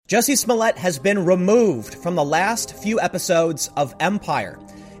Jussie Smollett has been removed from the last few episodes of Empire.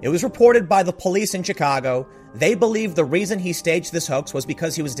 It was reported by the police in Chicago. They believe the reason he staged this hoax was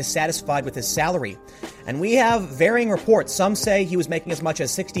because he was dissatisfied with his salary. And we have varying reports. Some say he was making as much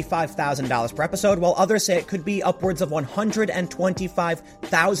as $65,000 per episode, while others say it could be upwards of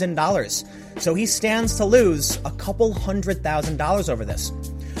 $125,000. So he stands to lose a couple $100,000 over this.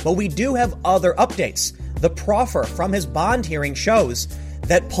 But we do have other updates. The proffer from his bond hearing shows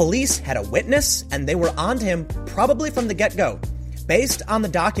that police had a witness and they were on to him probably from the get-go. Based on the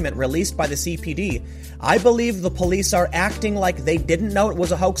document released by the CPD, I believe the police are acting like they didn't know it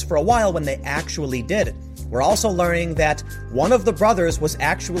was a hoax for a while when they actually did. We're also learning that one of the brothers was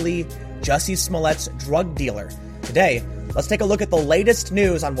actually Jussie Smollett's drug dealer. Today, let's take a look at the latest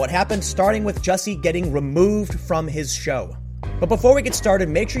news on what happened, starting with Jussie getting removed from his show. But before we get started,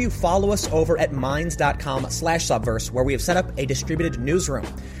 make sure you follow us over at minds.com/subverse, where we have set up a distributed newsroom.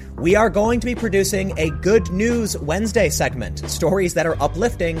 We are going to be producing a Good News Wednesday segment, stories that are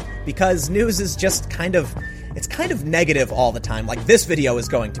uplifting, because news is just kind of negative all the time, like this video is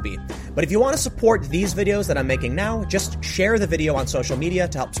going to be. But if you want to support these videos that I'm making now, just share the video on social media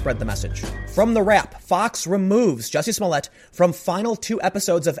to help spread the message. From The Wrap, Fox removes Jussie Smollett from final 2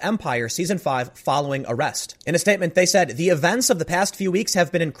 episodes of Empire Season 5 following arrest. In a statement, they said, "The events of the past few weeks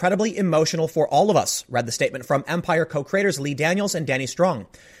have been incredibly emotional for all of us," read the statement from Empire co-creators Lee Daniels and Danny Strong.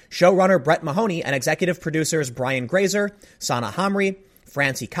 Showrunner Brett Mahoney and executive producers Brian Grazer, Sana Hamri,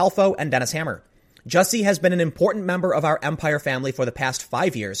 Francie Calfo, and Dennis Hammer. Jussie has been an important member of our Empire family for the past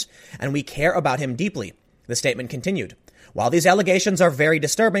 5 years, and we care about him deeply. The statement continued. While these allegations are very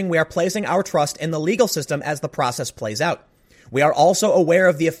disturbing, we are placing our trust in the legal system as the process plays out. We are also aware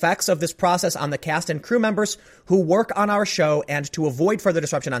of the effects of this process on the cast and crew members who work on our show, and to avoid further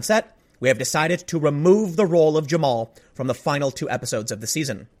disruption on set, we have decided to remove the role of Jamal from the final 2 episodes of the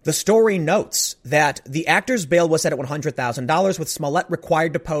season. The story notes that the actor's bail was set at $100,000, with Smollett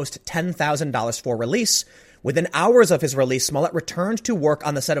required to post $10,000 for release. Within hours of his release, Smollett returned to work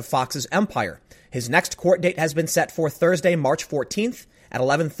on the set of Fox's Empire. His next court date has been set for Thursday, March 14th at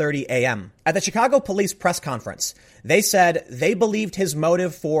 11:30 a.m. At the Chicago Police press conference, they said they believed his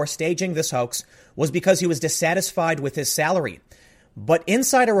motive for staging this hoax was because he was dissatisfied with his salary. But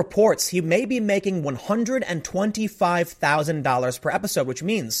insider reports he may be making $125,000 per episode, which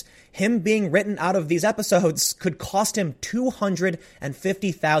means him being written out of these episodes could cost him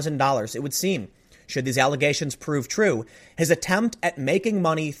 $250,000, it would seem. Should these allegations prove true, his attempt at making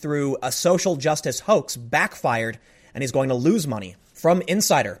money through a social justice hoax backfired, and he's going to lose money. From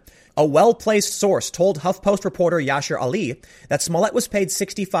Insider, a well-placed source told HuffPost reporter Yashir Ali that Smollett was paid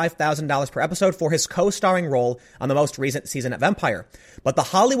 $65,000 per episode for his co-starring role on the most recent season of Empire. But The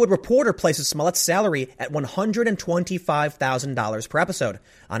Hollywood Reporter places Smollett's salary at $125,000 per episode.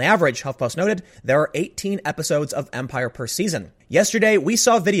 On average, HuffPost noted, there are 18 episodes of Empire per season. Yesterday, we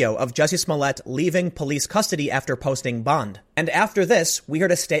saw video of Jussie Smollett leaving police custody after posting bond. And after this, we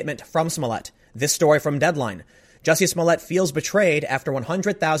heard a statement from Smollett. This story from Deadline. Jussie Smollett feels betrayed after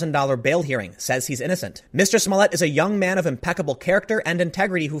 $100,000 bail hearing, says he's innocent. Mr. Smollett is a young man of impeccable character and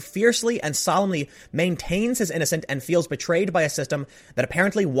integrity who fiercely and solemnly maintains his innocence and feels betrayed by a system that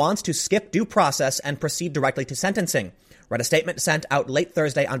apparently wants to skip due process and proceed directly to sentencing, read a statement sent out late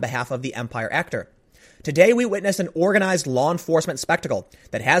Thursday on behalf of the Empire actor. Today we witnessed an organized law enforcement spectacle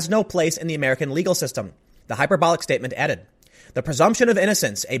that has no place in the American legal system, the hyperbolic statement added. The presumption of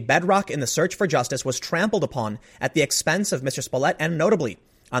innocence, a bedrock in the search for justice, was trampled upon at the expense of Mr. Smollett and notably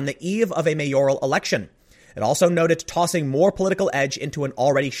on the eve of a mayoral election. It also noted tossing more political edge into an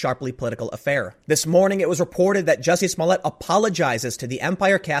already sharply political affair. This morning, it was reported that Jussie Smollett apologizes to the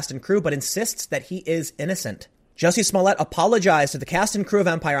Empire cast and crew, but insists that he is innocent. Jussie Smollett apologized to the cast and crew of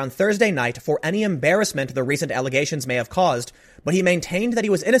Empire on Thursday night for any embarrassment the recent allegations may have caused, but he maintained that he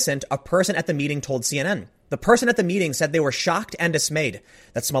was innocent, a person at the meeting told CNN. The person at the meeting said they were shocked and dismayed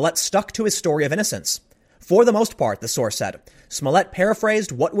that Smollett stuck to his story of innocence. For the most part, the source said, Smollett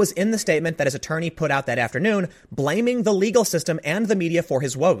paraphrased what was in the statement that his attorney put out that afternoon, blaming the legal system and the media for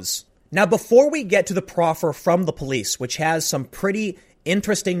his woes. Now, before we get to the proffer from the police, which has some pretty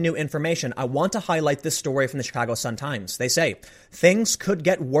interesting new information, I want to highlight this story from the Chicago Sun-Times. They say, things could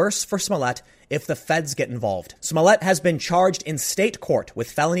get worse for Smollett if the feds get involved. Smollett has been charged in state court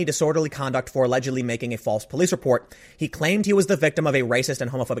with felony disorderly conduct for allegedly making a false police report. He claimed he was the victim of a racist and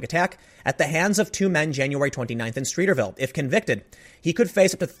homophobic attack at the hands of 2 men January 29th in Streeterville. If convicted, he could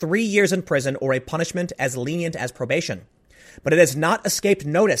face up to 3 years in prison or a punishment as lenient as probation. But it has not escaped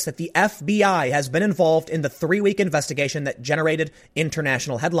notice that the FBI has been involved in the 3-week investigation that generated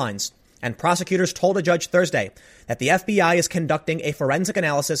international headlines. And prosecutors told a judge Thursday that the FBI is conducting a forensic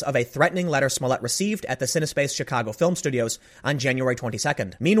analysis of a threatening letter Smollett received at the Cinespace Chicago Film Studios on January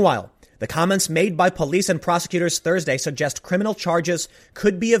 22nd. Meanwhile, the comments made by police and prosecutors Thursday suggest criminal charges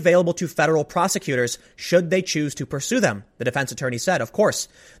could be available to federal prosecutors should they choose to pursue them, the defense attorney said. Of course,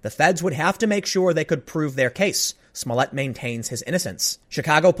 the feds would have to make sure they could prove their case. Smollett maintains his innocence.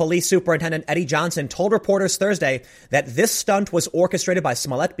 Chicago Police Superintendent Eddie Johnson told reporters Thursday that this stunt was orchestrated by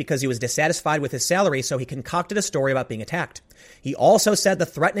Smollett because he was dissatisfied with his salary, so he concocted a story about being attacked. He also said the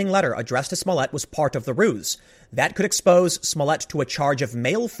threatening letter addressed to Smollett was part of the ruse. That could expose Smollett to a charge of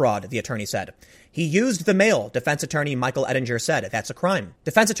mail fraud, the attorney said. He used the mail, defense attorney Michael Ettinger said. That's a crime.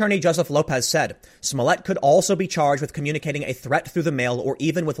 Defense attorney Joseph Lopez said Smollett could also be charged with communicating a threat through the mail or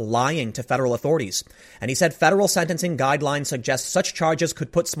even with lying to federal authorities. And he said federal sentencing guidelines suggest such charges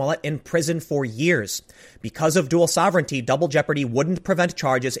could put Smollett in prison for years. Because of dual sovereignty, double jeopardy wouldn't prevent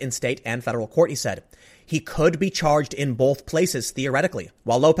charges in state and federal court, he said. He could be charged in both places, theoretically.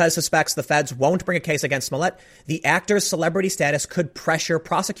 While Lopez suspects the feds won't bring a case against Smollett, the actor's celebrity status could pressure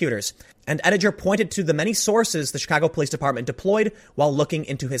prosecutors. And Ettinger pointed to the many sources the Chicago Police Department deployed while looking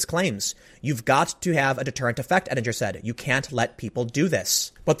into his claims. You've got to have a deterrent effect, Ettinger said. You can't let people do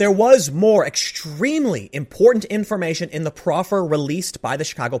this. But there was more extremely important information in the proffer released by the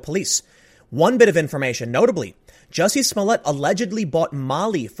Chicago Police. One bit of information, notably, Jussie Smollett allegedly bought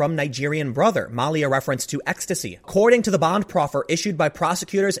Molly from Nigerian brother, Molly a reference to ecstasy. According to the bond proffer issued by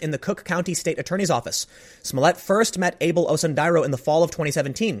prosecutors in the Cook County State Attorney's Office, Smollett first met Abel Osundairo in the fall of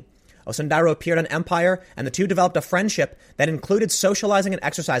 2017. Osundairo appeared on Empire, and the two developed a friendship that included socializing and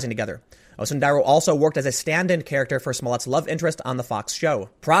exercising together. Osundairo also worked as a stand-in character for Smollett's love interest on the Fox show.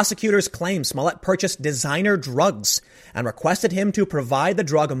 Prosecutors claim Smollett purchased designer drugs and requested him to provide the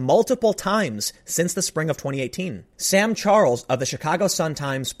drug multiple times since the spring of 2018. Sam Charles of the Chicago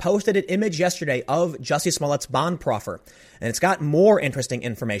Sun-Times posted an image yesterday of Jussie Smollett's bond proffer, and it's got more interesting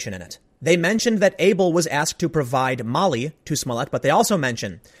information in it. They mentioned that Abel was asked to provide Molly to Smollett, but they also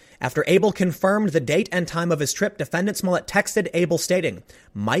mention after Abel confirmed the date and time of his trip, defendant Smollett texted Abel stating,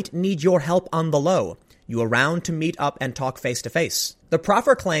 "Might need your help on the low. You around to meet up and talk face to face?" The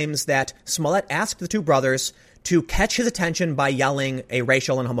proffer claims that Smollett asked the two brothers to catch his attention by yelling a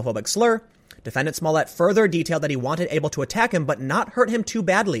racial and homophobic slur. Defendant Smollett further detailed that he wanted Abel to attack him but not hurt him too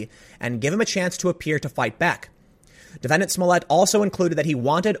badly and give him a chance to appear to fight back. Defendant Smollett also included that he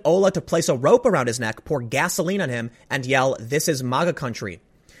wanted Ola to place a rope around his neck, pour gasoline on him, and yell, "This is MAGA country."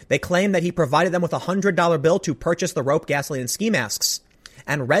 They claim that he provided them with a $100 bill to purchase the rope, gasoline, and ski masks,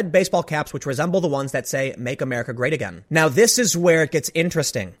 and red baseball caps which resemble the ones that say, "Make America Great Again." Now, this is where it gets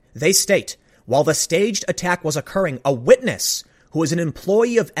interesting. They state, while the staged attack was occurring, a witness who is an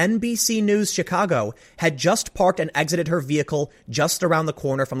employee of NBC News Chicago had just parked and exited her vehicle just around the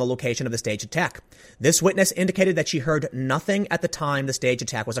corner from the location of the staged attack. This witness indicated that she heard nothing at the time the staged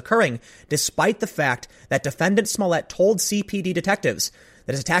attack was occurring, despite the fact that defendant Smollett told CPD detectives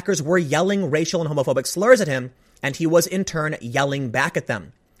that his attackers were yelling racial and homophobic slurs at him, and he was in turn yelling back at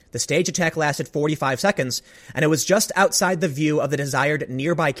them. The stage attack lasted 45 seconds, and it was just outside the view of the desired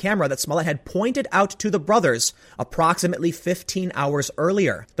nearby camera that Smollett had pointed out to the brothers approximately 15 hours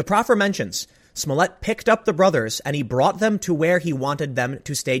earlier. The proffer mentions Smollett picked up the brothers and he brought them to where he wanted them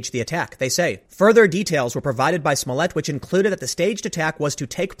to stage the attack. They say further details were provided by Smollett, which included that the staged attack was to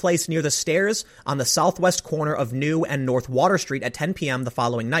take place near the stairs on the southwest corner of New and North Water Street at 10 p.m. the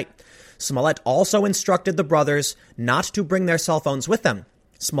following night. Smollett also instructed the brothers not to bring their cell phones with them.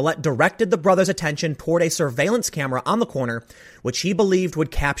 Smollett directed the brothers' attention toward a surveillance camera on the corner, which he believed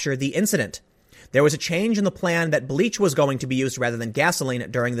would capture the incident. There was a change in the plan that bleach was going to be used rather than gasoline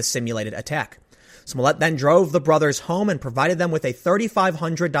during the simulated attack. Smollett then drove the brothers home and provided them with a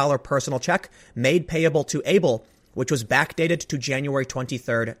 $3,500 personal check made payable to Abel, which was backdated to January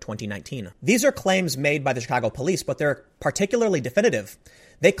 23rd, 2019. These are claims made by the Chicago police, but they're particularly definitive.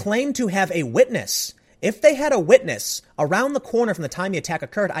 They claim to have a witness. If they had a witness around the corner from the time the attack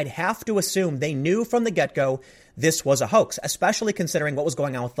occurred, I'd have to assume they knew from the get-go this was a hoax, especially considering what was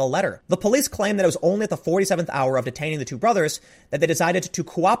going on with the letter. The police claim that it was only at the 47th hour of detaining the two brothers that they decided to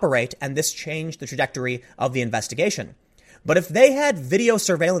cooperate, and this changed the trajectory of the investigation. But if they had video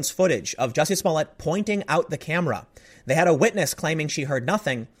surveillance footage of Jussie Smollett pointing out the camera, they had a witness claiming she heard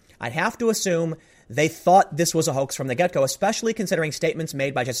nothing, I'd have to assume they thought this was a hoax from the get-go, especially considering statements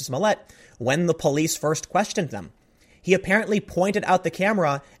made by Jussie Smollett when the police first questioned them. He apparently pointed out the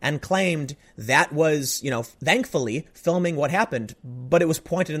camera and claimed that was, thankfully filming what happened, but it was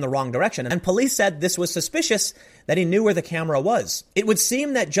pointed in the wrong direction. And police said this was suspicious that he knew where the camera was. It would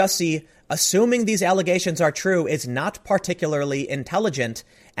seem that Jussie, assuming these allegations are true, is not particularly intelligent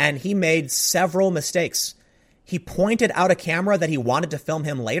and he made several mistakes. He pointed out a camera that he wanted to film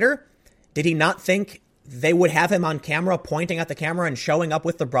him later. Did he not think they would have him on camera pointing at the camera and showing up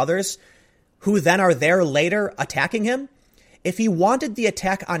with the brothers, who then are there later attacking him? If he wanted the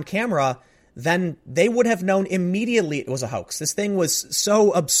attack on camera, then they would have known immediately it was a hoax. This thing was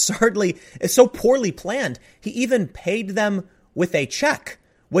so so poorly planned. He even paid them with a check,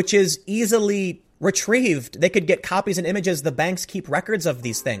 which is easily retrieved. They could get copies and images. The banks keep records of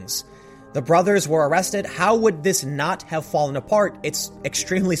these things. The brothers were arrested. How would this not have fallen apart? It's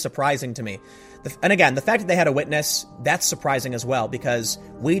extremely surprising to me. And again, the fact that they had a witness, that's surprising as well, because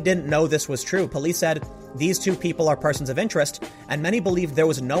we didn't know this was true. Police said these two people are persons of interest, and many believed there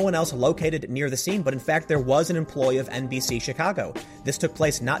was no one else located near the scene, but in fact, there was an employee of NBC Chicago. This took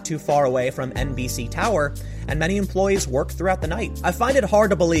place not too far away from NBC Tower, and many employees worked throughout the night. I find it hard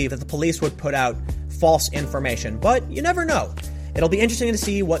to believe that the police would put out false information, but you never know. It'll be interesting to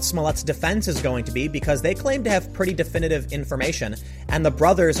see what Smollett's defense is going to be, because they claim to have pretty definitive information, and the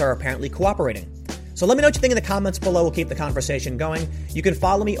brothers are apparently cooperating. So let me know what you think in the comments below. We'll keep the conversation going. You can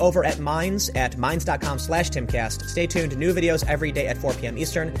follow me over at Minds at minds.com/Timcast. Stay tuned. New videos every day at 4 p.m.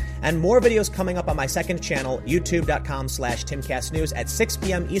 Eastern, and more videos coming up on my second channel, youtube.com/TimcastNews at 6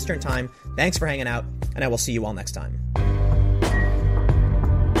 p.m. Eastern time. Thanks for hanging out, and I will see you all next time.